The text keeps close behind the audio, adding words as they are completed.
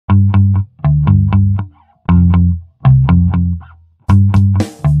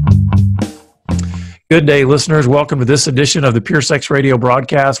Good day, listeners. Welcome to this edition of the Pure Sex Radio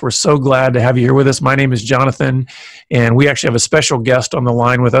broadcast. We're so glad to have you here with us. My name is Jonathan, and we actually have a special guest on the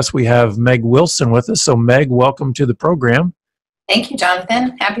line with us. We have Meg Wilson with us. So, Meg, welcome to the program. Thank you,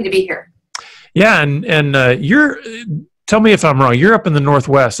 Jonathan. Happy to be here. Yeah, and tell me if I'm wrong. You're up in the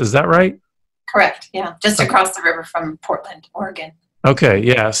Northwest, is that right? Correct. Yeah, just across the river from Portland, Oregon. Okay,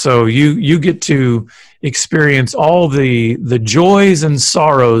 yeah. So you get to experience all the joys and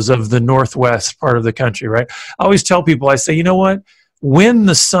sorrows of the Northwest part of the country, right? I always tell people, I say, you know what? When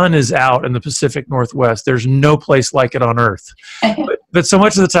the sun is out in the Pacific Northwest, there's no place like it on earth. But so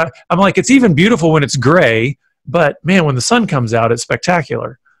much of the time, I'm like, it's even beautiful when it's gray, but man, when the sun comes out, it's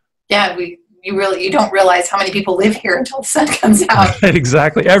spectacular. Yeah, you don't realize how many people live here until the sun comes out.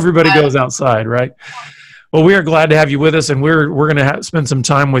 Exactly. Everybody goes outside, right? Well, we are glad to have you with us, and we're going to spend some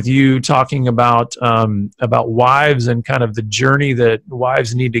time with you talking about wives and kind of the journey that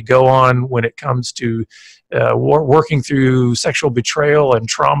wives need to go on when it comes to working through sexual betrayal and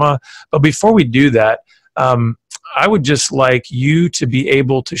trauma. But before we do that, I would just like you to be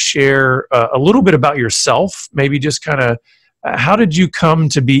able to share a little bit about yourself, maybe just kind of how did you come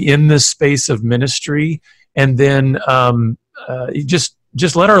to be in this space of ministry, and then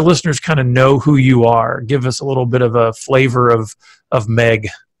just let our listeners kind of know who you are. Give us a little bit of a flavor of Meg.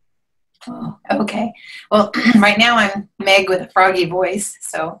 Oh, okay. Well, right now I'm Meg with a froggy voice,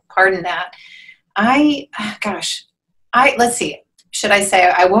 so pardon that. Let's see. Should I say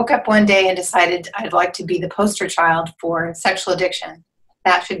I woke up one day and decided I'd like to be the poster child for sexual addiction?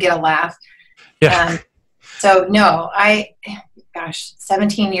 That should get a laugh. Yeah.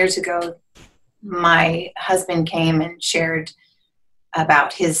 17 years ago, my husband came and shared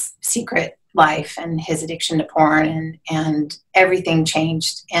about his secret life and his addiction to porn, and everything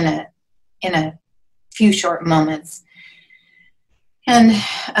changed in a few short moments. And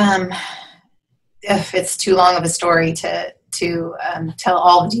if it's too long of a story to tell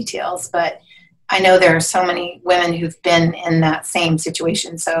all the details, but I know there are so many women who've been in that same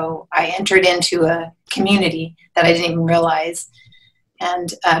situation. So I entered into a community that I didn't even realize,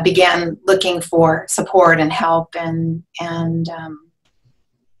 and began looking for support and help, and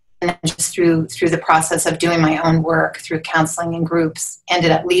just through the process of doing my own work through counseling and groups, ended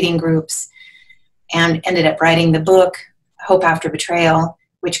up leading groups, and ended up writing the book Hope After Betrayal,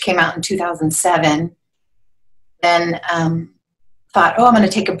 which came out in 2007. Then thought, I'm going to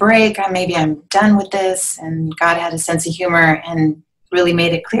take a break. Maybe I'm done with this. And God had a sense of humor and really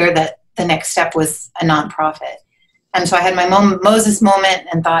made it clear that the next step was a nonprofit. And so I had my Moses moment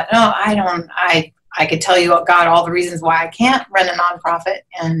and thought, I could tell you, God, all the reasons why I can't run a nonprofit.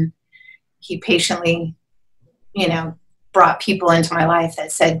 And he patiently, brought people into my life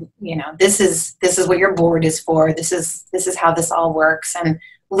that said, this is what your board is for. This is how this all works. And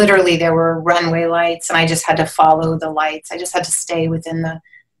literally there were runway lights, and I just had to follow the lights. I just had to stay within the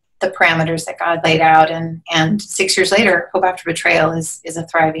parameters that God laid out. And 6 years later, Hope After Betrayal is a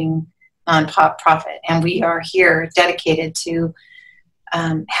thriving nonprofit. And we are here dedicated to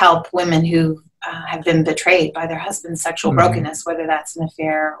help women who have been betrayed by their husband's sexual brokenness, whether that's an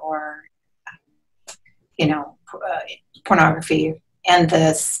affair or, pornography. And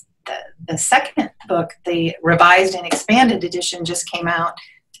the second book, the revised and expanded edition, just came out,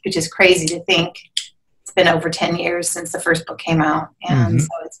 which is crazy to think. It's been over 10 years since the first book came out. And so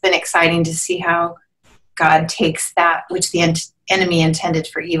it's been exciting to see how God takes that which the enemy intended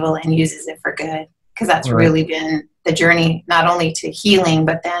for evil and uses it for good. Because that's really been the journey, not only to healing,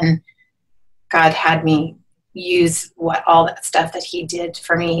 but then God had me use all that stuff that he did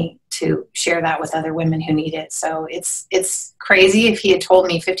for me to share that with other women who need it. So it's crazy. If he had told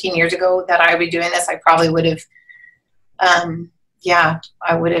me 15 years ago that I would be doing this, I probably would have, I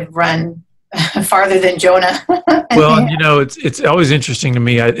would have run farther than Jonah. Well, it's always interesting to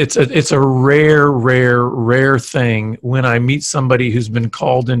me. It's a rare thing when I meet somebody who's been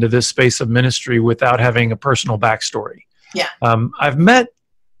called into this space of ministry without having a personal backstory. Yeah. I've met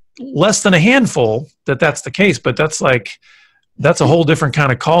less than a handful that's the case, but that's a whole different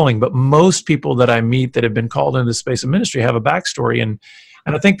kind of calling. But most people that I meet that have been called into the space of ministry have a backstory. And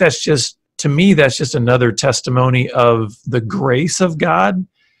I think that's just, to me, that's just another testimony of the grace of God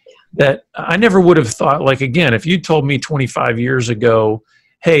that I never would have thought. Like, again, if you told me 25 years ago,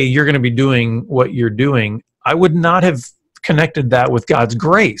 hey, you're going to be doing what you're doing, I would not have connected that with God's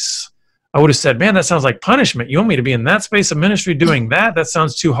grace. I would have said, man, that sounds like punishment. You want me to be in that space of ministry doing that? That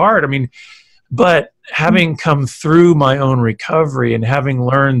sounds too hard. I mean, but having come through my own recovery and having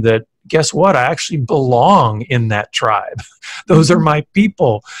learned that, guess what? I actually belong in that tribe. Those are my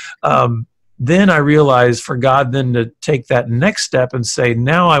people. Then I realized for God then to take that next step and say,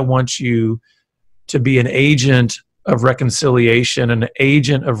 now I want you to be an agent of reconciliation, an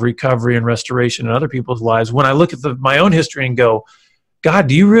agent of recovery and restoration in other people's lives. When I look at my own history and go, God,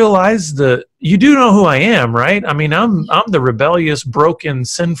 do you realize you do know who I am, right? I mean, I'm the rebellious, broken,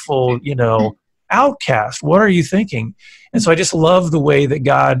 sinful, outcast. What are you thinking? And so I just love the way that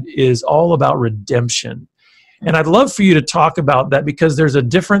God is all about redemption. And I'd love for you to talk about that, because there's a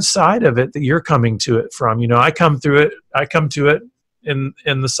different side of it that you're coming to it from. I come to it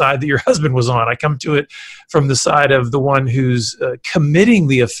in the side that your husband was on. I come to it from the side of the one who's committing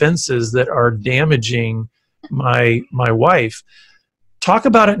the offenses that are damaging my wife. Talk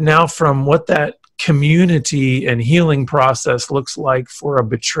about it now from what that community and healing process looks like for a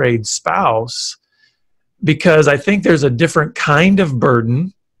betrayed spouse, because I think there's a different kind of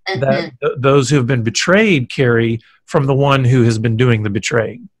burden that those who have been betrayed carry from the one who has been doing the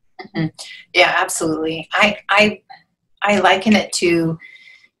betraying. Yeah, absolutely. I liken it to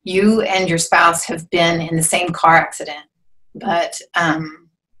you and your spouse have been in the same car accident, but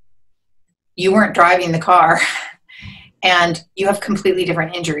you weren't driving the car and you have completely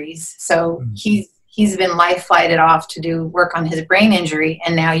different injuries. So he's been life flighted off to do work on his brain injury,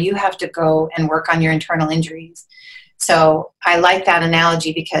 and now you have to go and work on your internal injuries. So I like that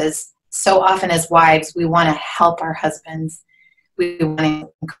analogy, because so often as wives, we want to help our husbands. We want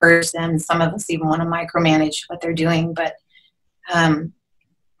to encourage them. Some of us even want to micromanage what they're doing, but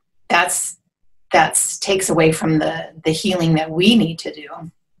that's takes away from the healing that we need to do.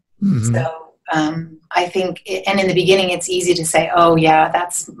 Mm-hmm. So I think, and in the beginning, it's easy to say, "Oh yeah,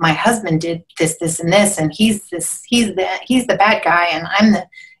 that's my husband did this, this, and this, and he's the bad guy, and I'm the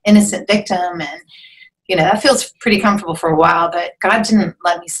innocent victim," and that feels pretty comfortable for a while. But God didn't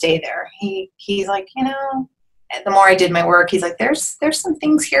let me stay there. He's like, the more I did my work, he's like, there's some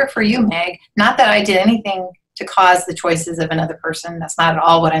things here for you, Meg. Not that I did anything to cause the choices of another person. That's not at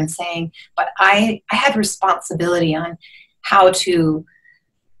all what I'm saying. But I had responsibility on how to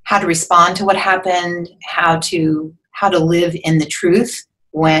respond to what happened, how to live in the truth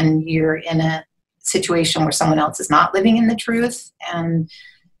when you're in a situation where someone else is not living in the truth. And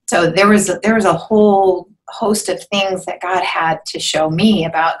so there was a whole host of things that God had to show me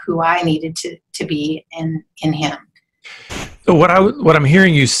about who I needed to be in Him. So what I'm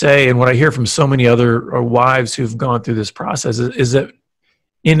hearing you say, and what I hear from so many other wives who've gone through this process, is that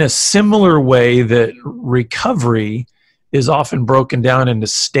in a similar way that recovery is often broken down into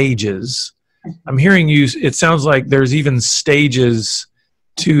stages. I'm hearing you, it sounds like there's even stages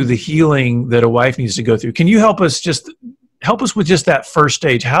to the healing that a wife needs to go through. Can you help us with just that first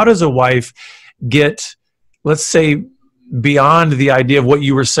stage? How does a wife get, let's say, beyond the idea of what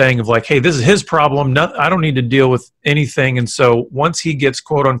you were saying of like, hey, this is his problem. I don't need to deal with anything. And so once he gets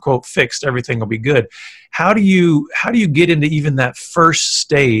quote unquote fixed, everything will be good. How do you get into even that first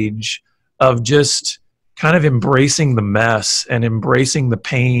stage of just kind of embracing the mess and embracing the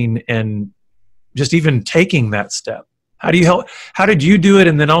pain and just even taking that step? How did you do it?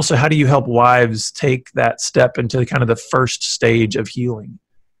 And then also, how do you help wives take that step into kind of the first stage of healing?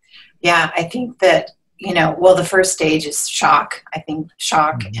 Yeah, I think that, the first stage is shock. I think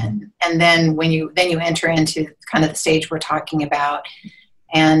shock. Mm-hmm. And then when you enter into kind of the stage we're talking about.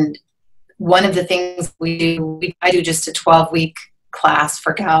 And one of the things I do just a 12-week class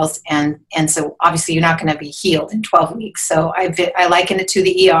for gals. And so obviously you're not going to be healed in 12 weeks. So I liken it to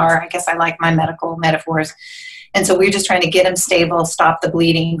the ER. I guess I like my medical metaphors. And so we're just trying to get them stable, stop the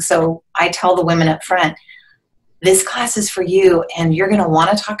bleeding. So I tell the women up front, this class is for you, and you're going to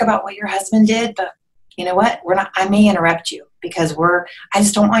want to talk about what your husband did, but you know what? I may interrupt you because I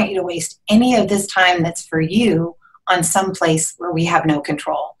just don't want you to waste any of this time that's for you on some place where we have no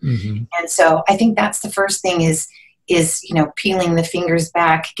control. Mm-hmm. And so I think that's the first thing is peeling the fingers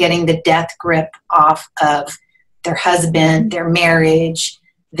back, getting the death grip off of their husband, their marriage,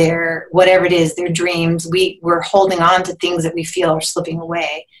 their whatever it is, their dreams. We're holding on to things that we feel are slipping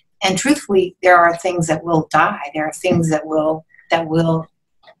away. And truthfully, there are things that will die. There are things that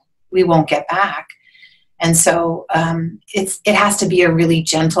we won't get back. And so it has to be a really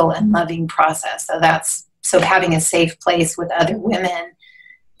gentle and loving process. So having a safe place with other women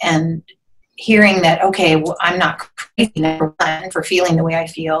and hearing that, okay, well, I'm not crazy, number one, for feeling the way I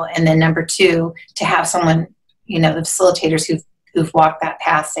feel. And then number two, to have someone, the facilitators who've walked that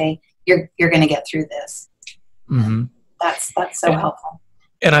path say, you're going to get through this. Mm-hmm. That's so helpful.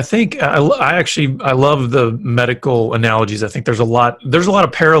 And I think I love the medical analogies. I think there's a lot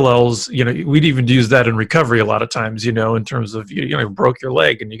of parallels. We'd even use that in recovery a lot of times, in terms of, you broke your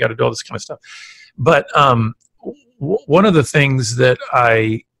leg and you got to do all this kind of stuff. But one of the things that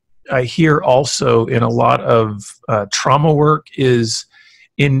I hear also in a lot of trauma work is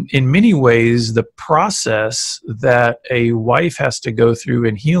in many ways, the process that a wife has to go through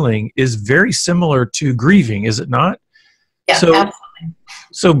in healing is very similar to grieving, is it not? Yeah, So, absolutely.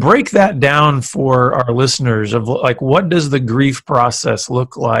 so break that down for our listeners of like, what does the grief process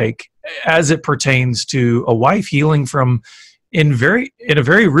look like as it pertains to a wife healing from in a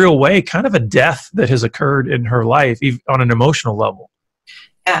very real way, kind of a death that has occurred in her life on an emotional level?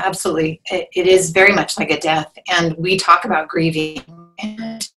 Yeah, absolutely. It is very much like a death, and we talk about grieving.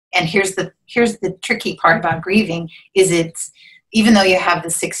 And here's the tricky part about grieving is it's, even though you have the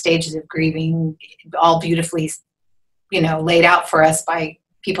 6 stages of grieving all beautifully, laid out for us by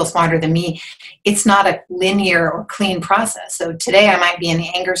people smarter than me, it's not a linear or clean process. So today I might be in the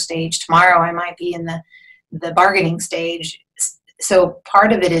anger stage, tomorrow I might be in the bargaining stage. So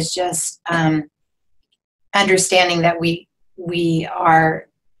part of it is just understanding that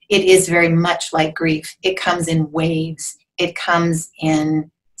it is very much like grief. It comes in waves. It comes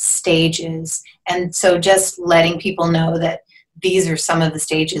in stages. And so just letting people know that these are some of the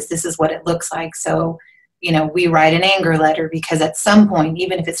stages. This is what it looks like. So, we write an anger letter because at some point,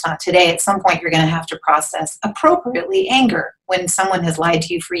 even if it's not today, at some point you're going to have to process appropriately anger when someone has lied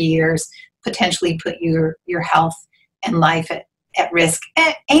to you for years, potentially put your health and life at risk.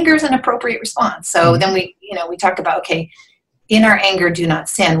 Anger is an appropriate response. So then we talk about, okay, in our anger, do not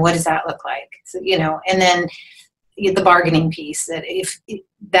sin. What does that look like? So, and then the bargaining piece, that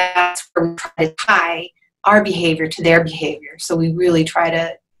that's where we try to tie our behavior to their behavior. So we really try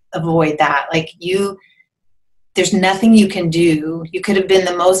to avoid that. Like there's nothing you can do. You could have been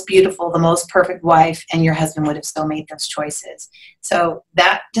the most beautiful, the most perfect wife, and your husband would have still made those choices. So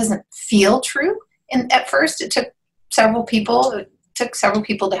that doesn't feel true. And at first it took several people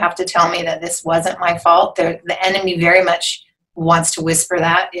to have to tell me that this wasn't my fault. The enemy very much wants to whisper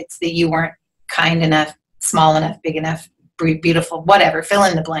that. It's that you weren't kind enough, small enough, big enough, beautiful, whatever, fill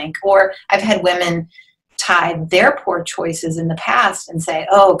in the blank. Or I've had women tie their poor choices in the past and say,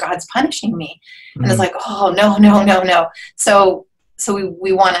 oh, God's punishing me. And it's like, oh, no. So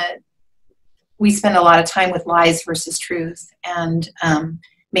we spend a lot of time with lies versus truth, and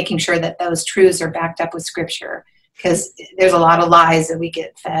making sure that those truths are backed up with scripture, because there's a lot of lies that we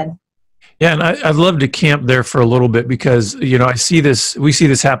get fed. Yeah, and I'd love to camp there for a little bit because, we see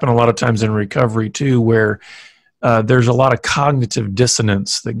this happen a lot of times in recovery too, where there's a lot of cognitive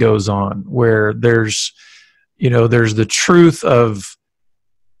dissonance that goes on, where there's the truth of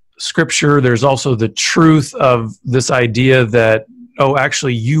scripture. There's also the truth of this idea that, oh,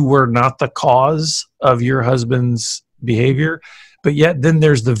 actually you were not the cause of your husband's behavior. But yet then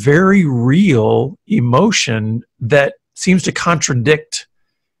there's the very real emotion that seems to contradict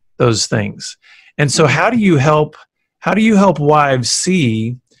those things. And so how do you help wives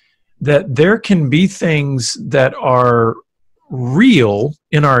see that there can be things that are real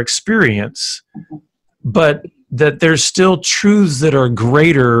in our experience, but that there's still truths that are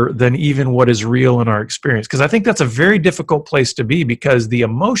greater than even what is real in our experience? Because I think that's a very difficult place to be, because the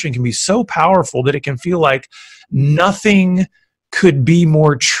emotion can be so powerful that it can feel like nothing could be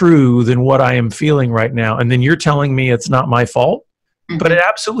more true than what I am feeling right now. And then you're telling me it's not my fault. But it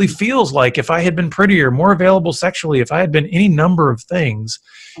absolutely feels like if I had been prettier, more available sexually, if I had been any number of things,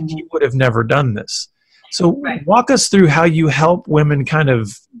 he would have never done this. So walk us through how you help women kind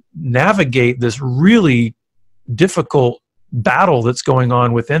of navigate this really difficult battle that's going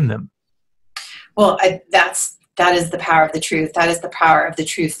on within them. Well, that is the power of the truth. That is the power of the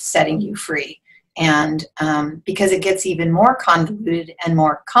truth setting you free. And because it gets even more convoluted and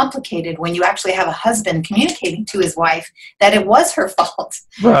more complicated when you actually have a husband communicating to his wife that it was her fault.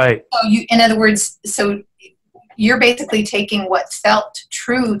 Right. So in other words, so you're basically taking what felt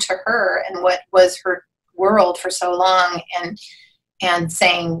true to her and what was her world for so long, and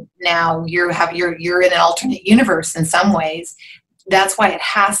saying now you're in an alternate universe in some ways. That's why it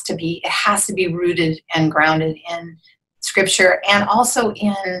has to be rooted and grounded in scripture, and also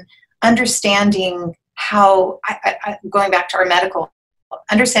in understanding how, going back to our medical,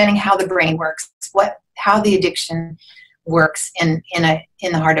 understanding how the brain works, how the addiction works in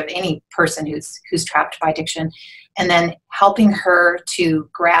the heart of any person who's trapped by addiction, and then helping her to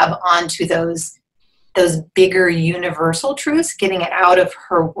grab onto those bigger universal truths, getting it out of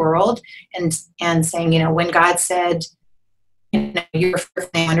her world, and saying, when God said, you're fearfully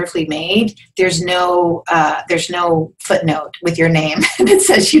and wonderfully made, there's no footnote with your name that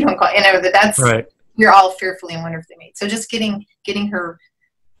says you don't call, that's right. You're all fearfully and wonderfully made. So just getting her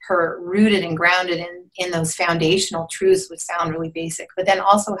rooted and grounded in those foundational truths would sound really basic, but then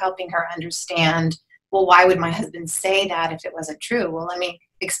also helping her understand, well, why would my husband say that if it wasn't true? Well, let me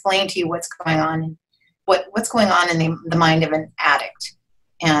explain to you what's going on in the mind of an addict.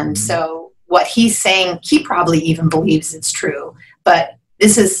 And so what he's saying, he probably even believes it's true, but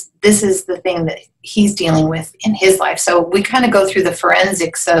this is the thing that he's dealing with in his life. So we kind of go through the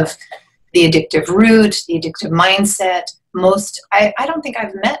forensics of the addictive root, the addictive mindset. I don't think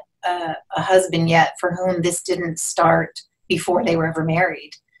I've met a husband yet for whom this didn't start before they were ever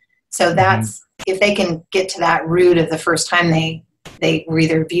married. So that's, if they can get to that root of the first time they were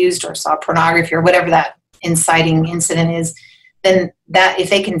either abused or saw pornography or whatever that inciting incident is, then that, if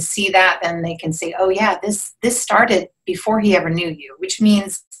they can see that, then they can say, oh yeah, this started before he ever knew you, which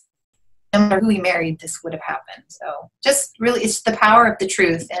means no matter who he married, this would have happened. So just really, it's the power of the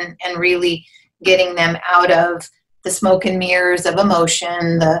truth and really getting them out of the smoke and mirrors of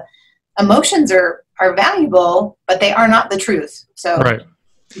emotion. The emotions are valuable, but they are not the truth. So right.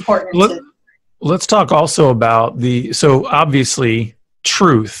 Important. Let's talk also about so obviously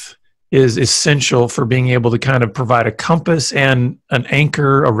truth is essential for being able to kind of provide a compass and an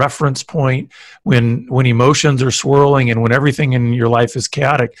anchor, a reference point when emotions are swirling and when everything in your life is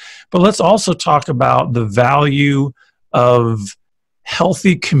chaotic. But let's also talk about the value of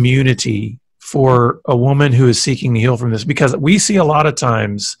healthy community for a woman who is seeking to heal from this, because we see a lot of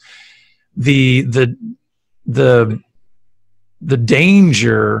times the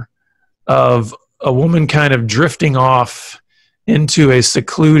danger of a woman kind of drifting off into a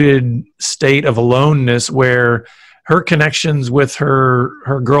secluded state of aloneness where her connections with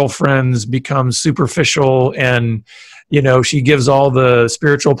her girlfriends become superficial, and she gives all the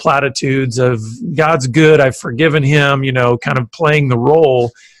spiritual platitudes of God's good, I've forgiven him, kind of playing the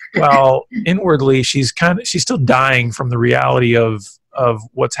role, while inwardly she's still dying from the reality of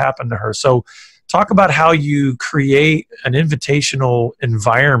what's happened to her. So talk about how you create an invitational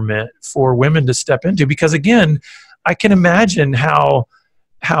environment for women to step into, because again, I can imagine how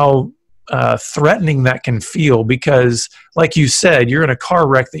threatening that can feel, because like you said, you're in a car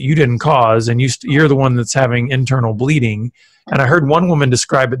wreck that you didn't cause, and you're the one that's having internal bleeding. And I heard one woman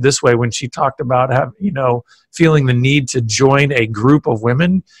describe it this way when she talked about feeling the need to join a group of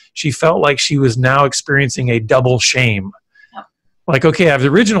women. She felt like she was now experiencing a double shame. Like, okay, I have the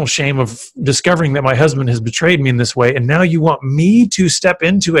original shame of discovering that my husband has betrayed me in this way, and now you want me to step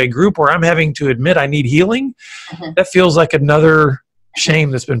into a group where I'm having to admit I need healing? That feels like another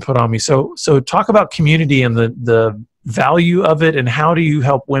shame that's been put on me. So talk about community and the value of it, and how do you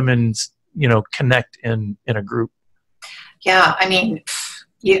help women, connect in a group? Yeah,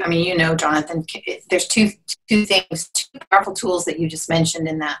 Jonathan, there's two things, two powerful tools that you just mentioned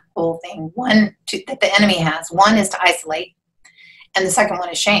in that whole thing. One that the enemy has. One is to isolate. And the second one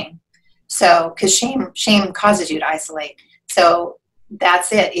is shame. So, because shame causes you to isolate. So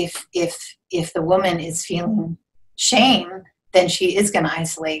that's it. If the woman is feeling shame, then she is going to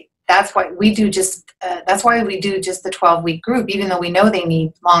isolate. That's why we do just the 12-week group, even though we know they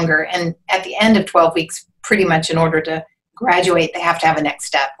need longer. And at the end of 12 weeks, pretty much in order to graduate, they have to have a next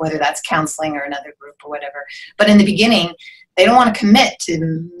step, whether that's counseling or another group or whatever. But in the beginning, they don't want to commit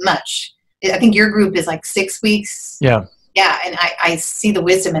to much. I think your group is like 6 weeks. Yeah. Yeah, and I see the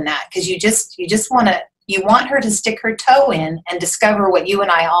wisdom in that, because you want her to stick her toe in and discover what you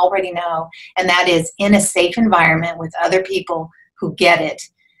and I already know, and that is, in a safe environment with other people who get it,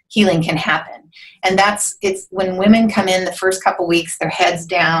 healing can happen. And it's when women come in the first couple weeks, their heads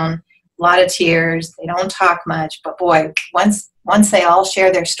down, a lot of tears, they don't talk much, but boy, once they all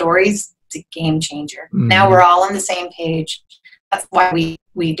share their stories, it's a game changer. Now we're all on the same page. That's why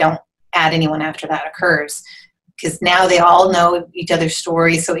we don't add anyone after that occurs. Because now they all know each other's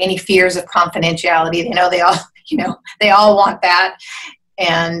stories. So any fears of confidentiality, they all want that.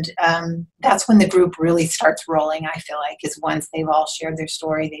 And that's when the group really starts rolling, I feel like, is once they've all shared their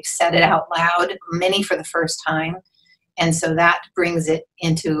story, they've said it out loud, many for the first time. And so that brings it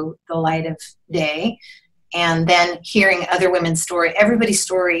into the light of day. And then hearing other women's story, everybody's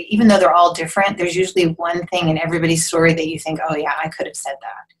story, even though they're all different, there's usually one thing in everybody's story that you think, oh yeah, I could have said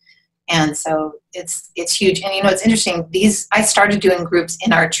that. And so it's huge. And it's interesting, I started doing groups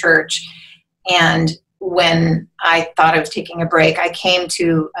in our church, and when I thought I was taking a break, I came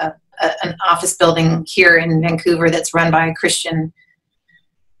to an office building here in Vancouver that's run by a Christian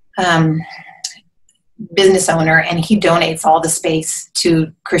business owner, and he donates all the space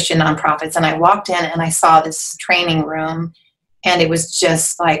to Christian nonprofits. And I walked in and I saw this training room, and it was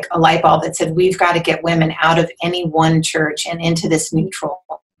just like a light bulb that said, we've got to get women out of any one church and into this neutral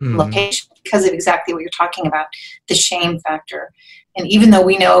location, because of exactly what you're talking about, the shame factor. And even though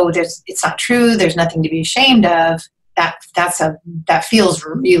we know it's not true, there's nothing to be ashamed of, that feels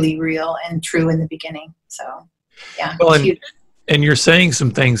really real and true in the beginning. So yeah. Well, And you're saying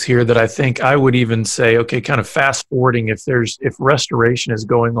some things here that I think I would even say, okay, kind of fast forwarding, if restoration is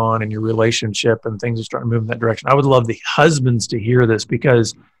going on in your relationship and things are starting to move in that direction, I would love the husbands to hear this,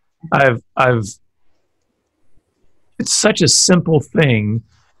 because it's such a simple thing,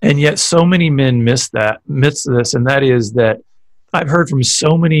 and yet so many men miss this. And that is that I've heard from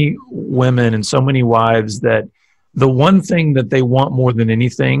so many women and so many wives that the one thing that they want more than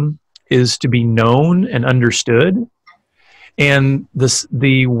anything is to be known and understood. And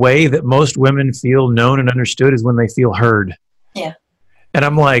the way that most women feel known and understood is when they feel heard. Yeah. And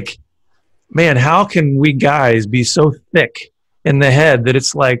I'm like, man, how can we guys be so thick in the head that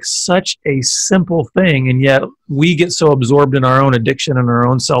it's like such a simple thing, and yet we get so absorbed in our own addiction and our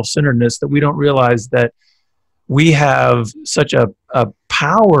own self-centeredness that we don't realize that we have such a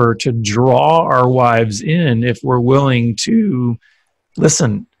power to draw our wives in if we're willing to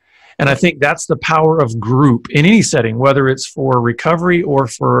listen. And I think that's the power of group in any setting, whether it's for recovery or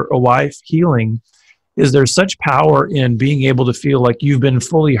for a wife healing, is there's such power in being able to feel like you've been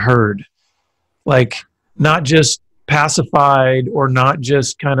fully heard, like not just pacified or not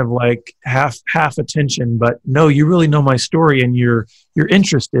just kind of like half attention, but no, you really know my story and you're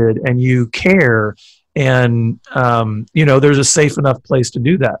interested and you care. And, there's a safe enough place to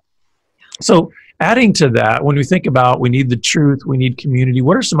do that. So adding to that, when we think about we need the truth, we need community,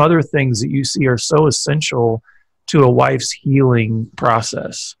 what are some other things that you see are so essential to a wife's healing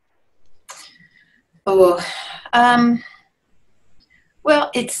process? Oh,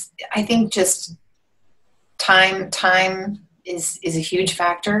 well, I think just time is a huge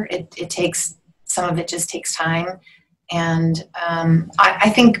factor. It takes, some of it just takes time. And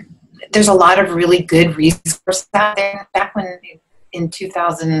I think there's a lot of really good resources out there. Back when, in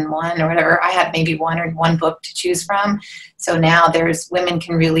 2001 or whatever, I had maybe one book to choose from. So now women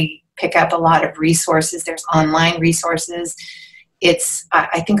can really pick up a lot of resources. There's online resources.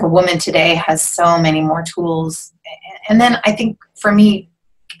 I think a woman today has so many more tools. And then I think for me,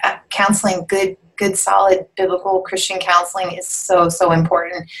 counseling, good, solid biblical Christian counseling is so, so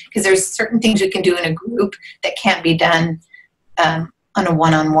important, because there's certain things you can do in a group that can't be done on a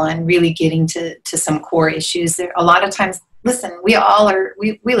one-on-one, really getting to some core issues. There, a lot of times, listen, we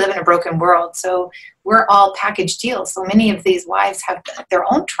live in a broken world, so we're all package deals. So many of these wives have their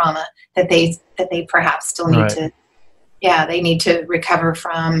own trauma that they perhaps still need to, they need to recover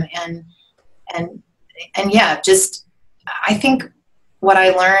from. And just, I think what I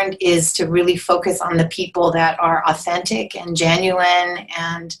learned is to really focus on the people that are authentic and genuine,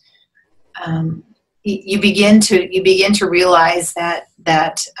 and you begin to realize that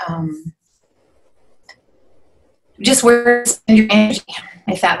just where to spend your energy,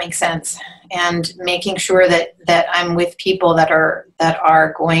 if that makes sense, and making sure that I'm with people that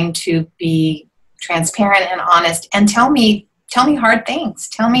are going to be transparent and honest and tell me hard things,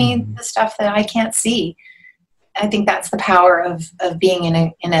 tell me the stuff that I can't see. I think that's the power of being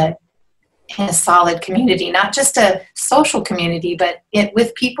in a solid community, not just a social community, but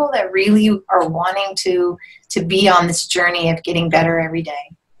with people that really are wanting to be on this journey of getting better every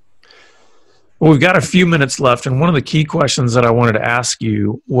day. Well, we've got a few minutes left, and one of the key questions that I wanted to ask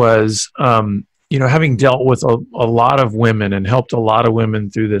you was, having dealt with a lot of women and helped a lot of women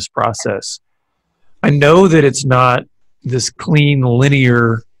through this process, I know that it's not this clean,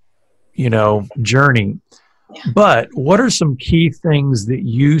 linear, journey. Yeah. But what are some key things that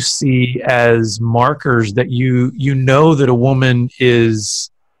you see as markers that you know that a woman is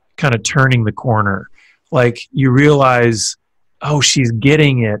kind of turning the corner? Like you realize, oh, she's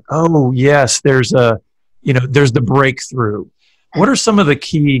getting it. Oh, yes, there's there's the breakthrough. What are some of the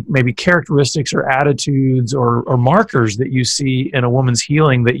key maybe characteristics or attitudes or markers that you see in a woman's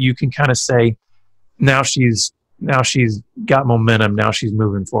healing that you can kind of say, now she's got momentum, now she's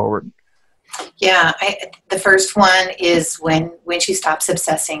moving forward? Yeah, the first one is when she stops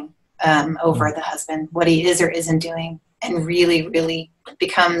obsessing over the husband, what he is or isn't doing, and really, really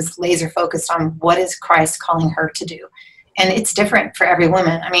becomes laser focused on what is Christ calling her to do. And it's different for every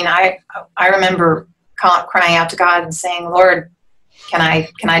woman. I mean, I remember crying out to God and saying, Lord, can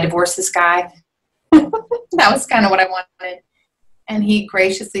I divorce this guy? That was kind of what I wanted. And he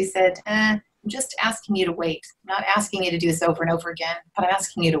graciously said, I'm just asking you to wait. I'm not asking you to do this over and over again, but I'm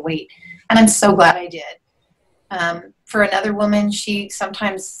asking you to wait. And I'm so glad I did. For another woman,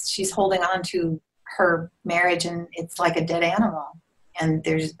 sometimes she's holding on to her marriage and it's like a dead animal. And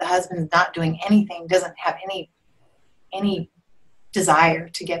the husband's not doing anything, doesn't have any desire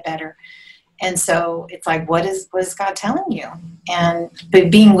to get better. And so it's like, what is God telling you? But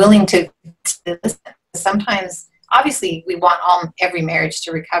being willing to listen. Sometimes, obviously, we want every marriage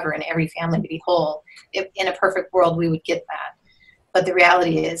to recover and every family to be whole. If in a perfect world, we would get that. But the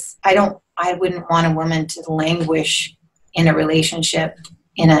reality is, I wouldn't want a woman to languish in a relationship,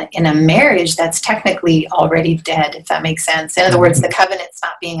 in a marriage that's technically already dead, if that makes sense. In other words, the covenant's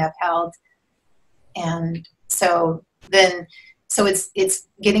not being upheld. And so it's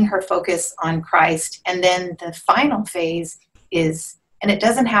getting her focus on Christ. And then the final phase is, and it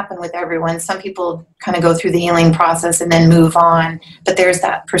doesn't happen with everyone. Some people kind of go through the healing process and then move on. But there's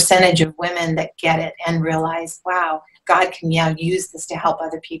that percentage of women that get it and realize, wow, God can now use this to help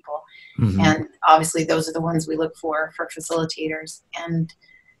other people. And obviously those are the ones we look for facilitators. And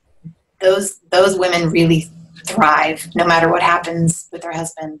those women really thrive no matter what happens with their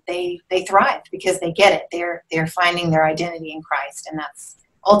husband. They thrive because they get it. They're finding their identity in Christ, and that's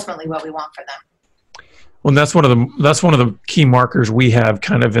ultimately what we want for them. Well, and that's one of the key markers we have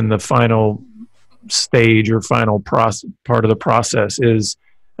kind of in the final stage or final part of the process is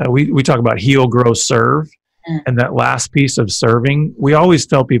we talk about heal, grow, serve. And that last piece of serving, we always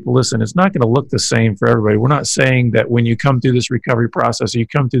tell people, listen, it's not going to look the same for everybody. We're not saying that when you come through this recovery process or you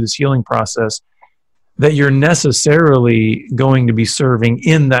come through this healing process, that you're necessarily going to be serving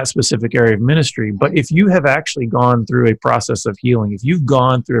in that specific area of ministry. But if you have actually gone through a process of healing, if you've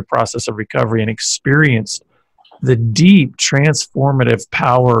gone through a process of recovery and experienced the deep transformative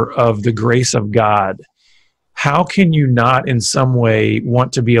power of the grace of God, how can you not in some way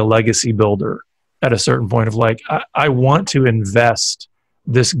want to be a legacy builder at a certain point of like, I want to invest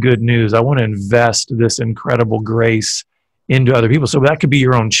this good news. I want to invest this incredible grace into other people. So that could be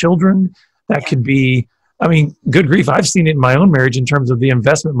your own children. That could be, I mean, good grief. I've seen it in my own marriage in terms of the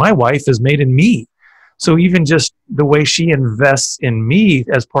investment my wife has made in me. So even just the way she invests in me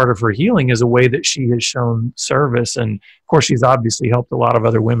as part of her healing is a way that she has shown service. And of course, she's obviously helped a lot of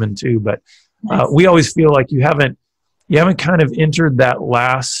other women too. But we always feel like you haven't kind of entered that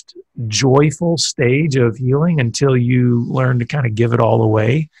last joyful stage of healing until you learn to kind of give it all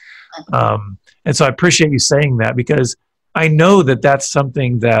away. And so I appreciate you saying that, because I know that that's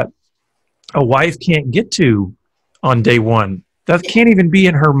something that a wife can't get to on day one. That can't even be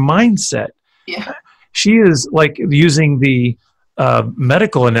in her mindset. Yeah. She is like, using the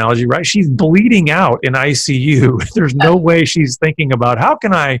medical analogy, right? She's bleeding out in ICU. There's no way she's thinking about, how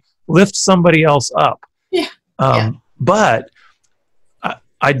can I lift somebody else up? But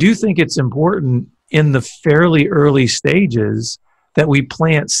I do think it's important in the fairly early stages that we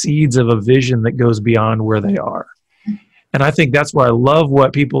plant seeds of a vision that goes beyond where they are. And I think that's why I love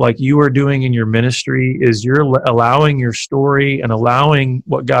what people like you are doing in your ministry, is you're allowing your story and allowing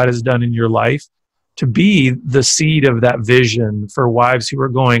what God has done in your life to be the seed of that vision for wives who are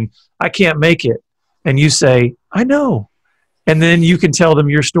going, I can't make it. And you say, I know. And then you can tell them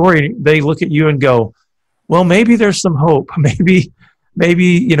your story. They look at you and go, well, maybe there's some hope. Maybe,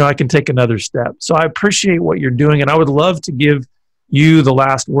 I can take another step. So I appreciate what you're doing. And I would love to give you the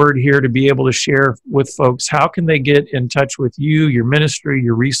last word here to be able to share with folks. How can they get in touch with you, your ministry,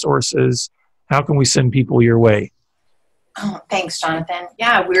 your resources? How can we send people your way? Oh, thanks, Jonathan.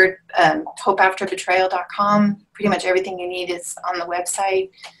 Yeah, we're hopeafterbetrayal.com. Pretty much everything you need is on the website.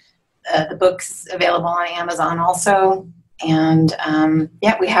 The book's available on Amazon also. And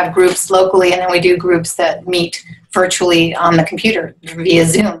we have groups locally, and then we do groups that meet virtually on the computer via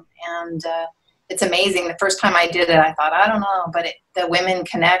Zoom. And it's amazing. The first time I did it, I thought, I don't know, but the women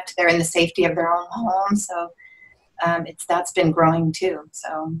connect. They're in the safety of their own home. So that's been growing too.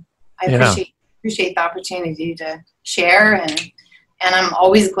 So I appreciate the opportunity to share. And I'm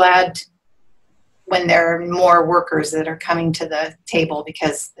always glad when there are more workers that are coming to the table,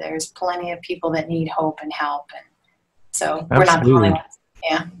 because there's plenty of people that need hope and help. And so we're not the only ones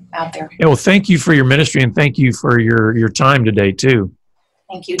out there. Yeah, well, thank you for your ministry, and thank you for your time today too.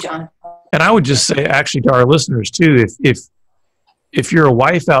 Thank you, Jonathan. And I would just say, actually, to our listeners too, if you're a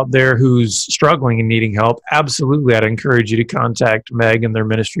wife out there who's struggling and needing help, absolutely, I'd encourage you to contact Meg and their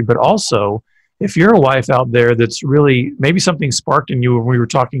ministry. But also, if you're a wife out there that's really, maybe something sparked in you when we were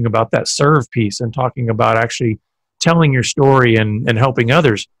talking about that serve piece and talking about actually telling your story and helping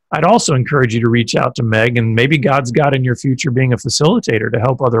others, I'd also encourage you to reach out to Meg, and maybe God's got in your future being a facilitator to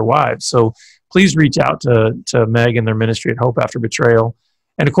help other wives. So please reach out to Meg and their ministry at Hope After Betrayal.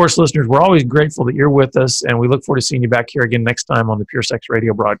 And of course, listeners, we're always grateful that you're with us, and we look forward to seeing you back here again next time on the Pure Sex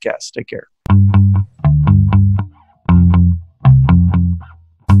Radio broadcast. Take care.